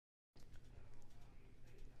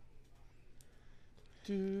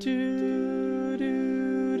Do do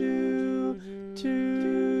do do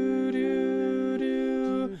do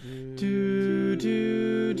do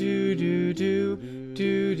do do do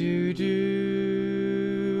do do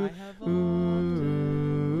do. I have dreamed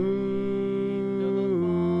of a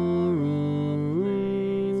far-off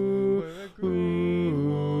place where a great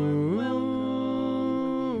warm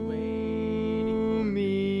welcome would be waiting for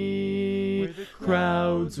me, where the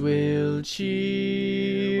crowds will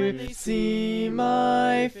cheer when they see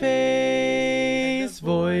my face.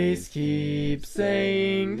 Voice keeps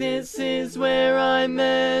saying, "This is where I'm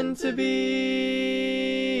meant to be."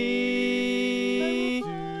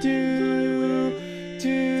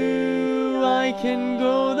 I can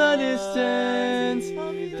go the distance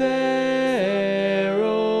there.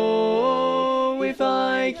 Oh, if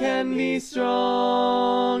I can be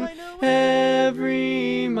strong,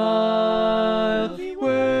 every mile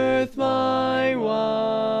worth my while.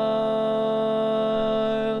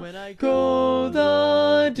 When I go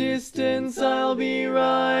the distance, I'll be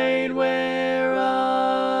right where I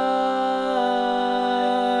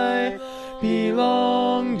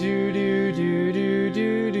belong. Do do do do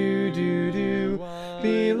do do do do.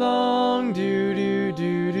 Belong. Do do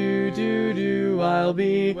do do do do. I'll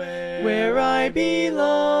be where I belong.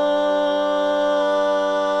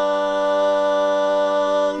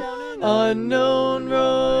 Unknown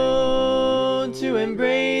road to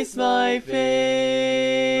embrace my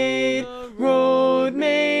fate. Road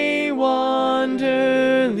may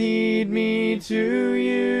wander, lead me to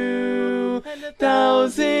you.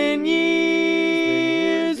 1,000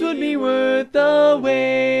 years would be worth the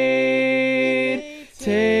wait.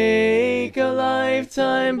 Take a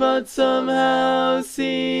lifetime, but somehow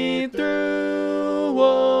see through.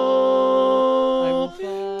 Whoa.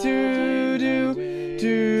 Do do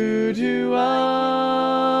do do ah.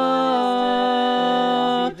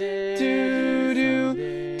 Do do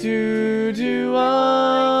do do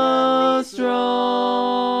ah.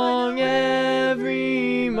 Strong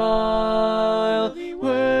every mile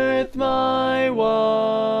worth my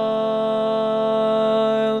while.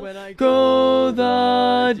 When I go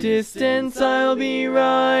the distance, I'll be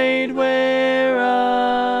right where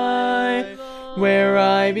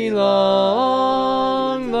I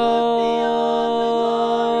belong. Long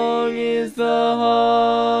is the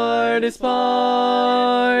hardest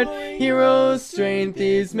part. Hero's strength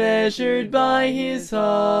is measured by his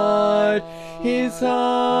heart. His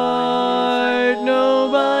heart, no,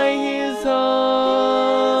 by his heart.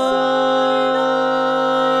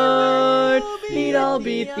 I'll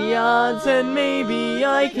beat the odds and maybe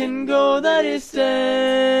I can go the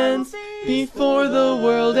distance before the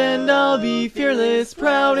world, and I'll be fearless,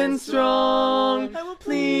 proud and strong.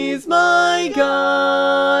 Please, my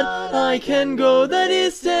God, I can go the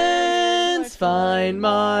distance. Find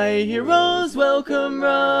my hero's welcome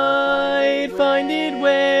right. Find it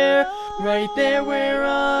where, right there where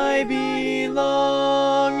I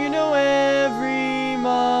belong. You know every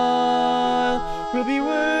mile will be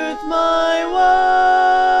worth my while.